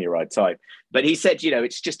samurai type. But he said,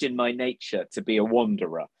 it's just in my nature to be a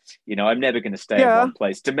wanderer. I'm never going to stay in one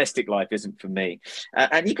place. Domestic life isn't for me.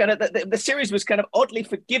 And you kind of, the series was kind of oddly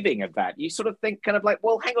forgiving of that. You sort of think kind of like,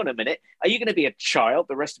 well, hang on a minute. Are you going to be a child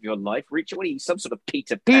the rest of your life, Reacher? What are you, some sort of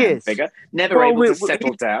Peter Pan figure? Never able to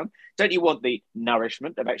settle down? Don't you want the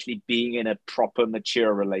nourishment of actually being in a proper,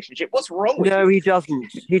 mature relationship? What's wrong with you? No, he doesn't.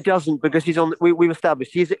 He doesn't because he's on. We've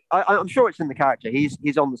established I'm sure it's in the character.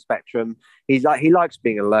 He's on the spectrum. He likes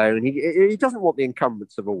being alone. He doesn't want the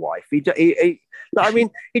encumbrance of a wife. He doesn't.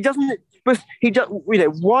 But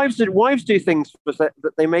wives do things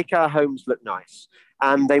that they make our homes look nice,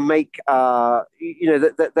 and they make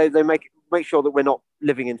they make sure that we're not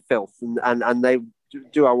living in filth, and they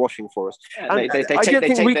do our washing for us. They take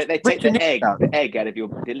the egg out of the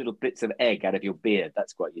little bits of egg out of your beard.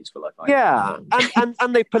 That's quite useful, I find. Yeah,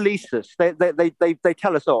 and they police us. They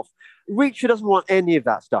tell us off. Reacher doesn't want any of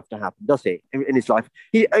that stuff to happen, does he? In his life,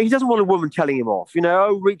 he doesn't want a woman telling him off.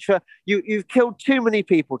 Oh, Reacher, you've killed too many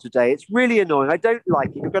people today. It's really annoying. I don't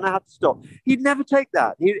like it. You're going to have to stop. He'd never take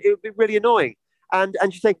that. It would be really annoying. And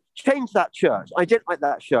you say, change that shirt. I don't like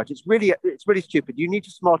that shirt. It's really stupid. You need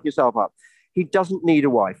to smarten yourself up. He doesn't need a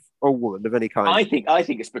wife or a woman of any kind. I think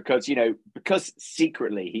it's because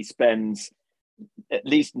secretly he spends at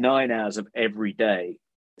least 9 hours of every day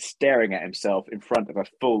staring at himself in front of a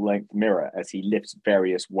full-length mirror as he lifts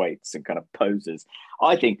various weights and kind of poses.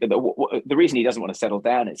 I think that the reason he doesn't want to settle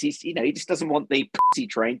down is he just doesn't want the pussy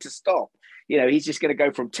train to stop. He's just going to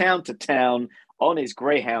go from town to town on his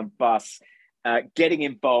Greyhound bus, getting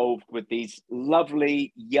involved with these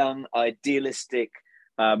lovely, young, idealistic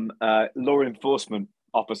law enforcement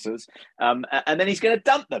officers, and then he's going to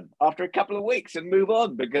dump them after a couple of weeks and move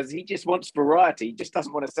on because he just wants variety. He just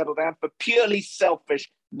doesn't want to settle down for purely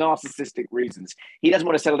selfish, narcissistic reasons. He doesn't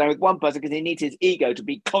want to settle down with one person because he needs his ego to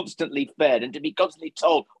be constantly fed and to be constantly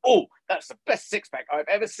told, "Oh, that's the best six-pack I've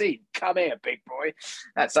ever seen. Come here, big boy."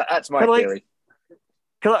 That's my theory.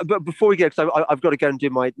 But before we go, because I've got to go and do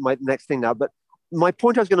my next thing now, but my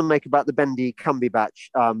point I was going to make about the Bendy Cumberbatch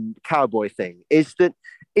cowboy thing is that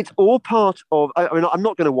it's all part of. I mean, I'm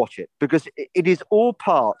not going to watch it because it is all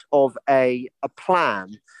part of a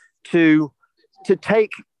plan to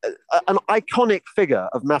take an iconic figure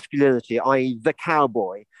of masculinity, i.e., the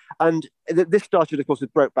cowboy, and this started, of course,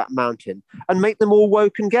 with Brokeback Mountain, and make them all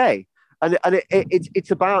woke and gay. And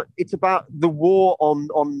it's about the war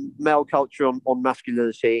on male culture, on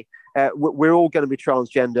masculinity. We're all going to be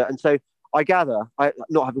transgender, and so. I gather,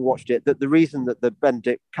 not having watched it, that the reason that the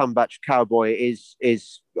Benedict Cumberbatch cowboy is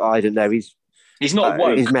he's not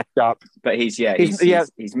woke. He's messed up, but he's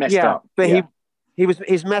messed up. But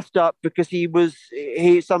he's messed up because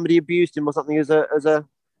somebody abused him or something as a.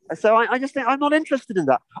 So I just think I'm not interested in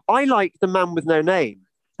that. I like the man with no name.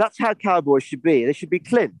 That's how cowboys should be. They should be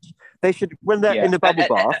Clint. They should, when they're in a bubble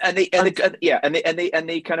bath. And the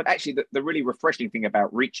kind of actually the really refreshing thing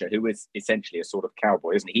about Reacher, who is essentially a sort of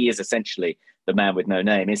cowboy, isn't he? He is essentially the man with no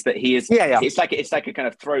name. Is that he is? Yeah. It's like a kind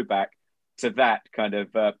of throwback to that kind of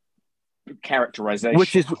characterization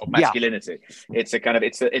of masculinity. Yeah.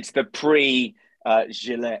 It's the pre.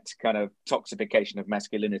 Gillette kind of toxification of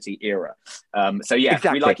masculinity era.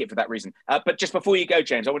 Exactly. We like it for that reason. But just before you go,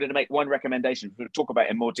 James, I wanted to make one recommendation. We'll talk about it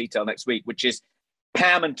in more detail next week, which is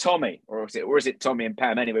Pam and Tommy, or is it Tommy and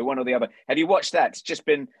Pam? Anyway, one or the other. Have you watched that? It's just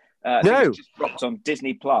been it's just dropped on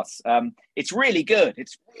Disney Plus. It's really good.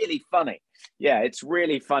 It's really funny. Yeah, it's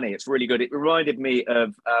really funny. It's really good. It reminded me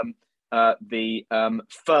of the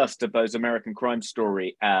first of those American Crime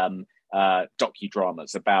Story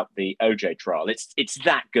docudramas about the OJ trial. It's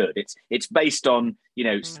that good. It's based on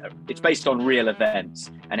real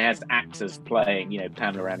events, and it has actors playing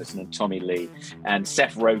Pamela Anderson and Tommy Lee, and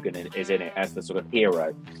Seth Rogen is in it as the sort of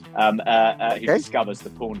hero who discovers the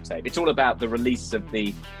porn tape. It's all about the release of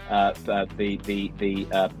the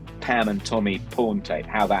Pam and Tommy porn tape,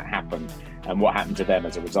 how that happened, and what happened to them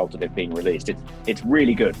as a result of it being released. It's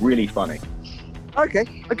really good, really funny. Okay,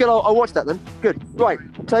 good. I'll watch that then. Good. Right,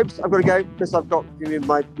 Tobes, I've got to go because I've got to give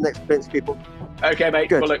my next bits, people. Okay, mate.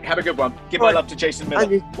 Good. Well, look, have a good one. Give my love to Jason Miller.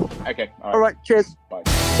 And you. Okay. All right. Cheers. Bye.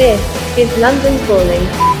 This is London Calling.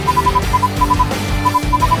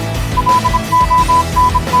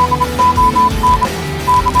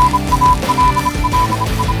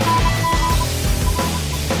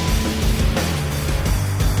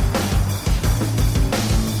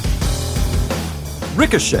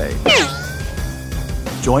 Ricochet.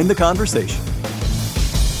 Join the conversation.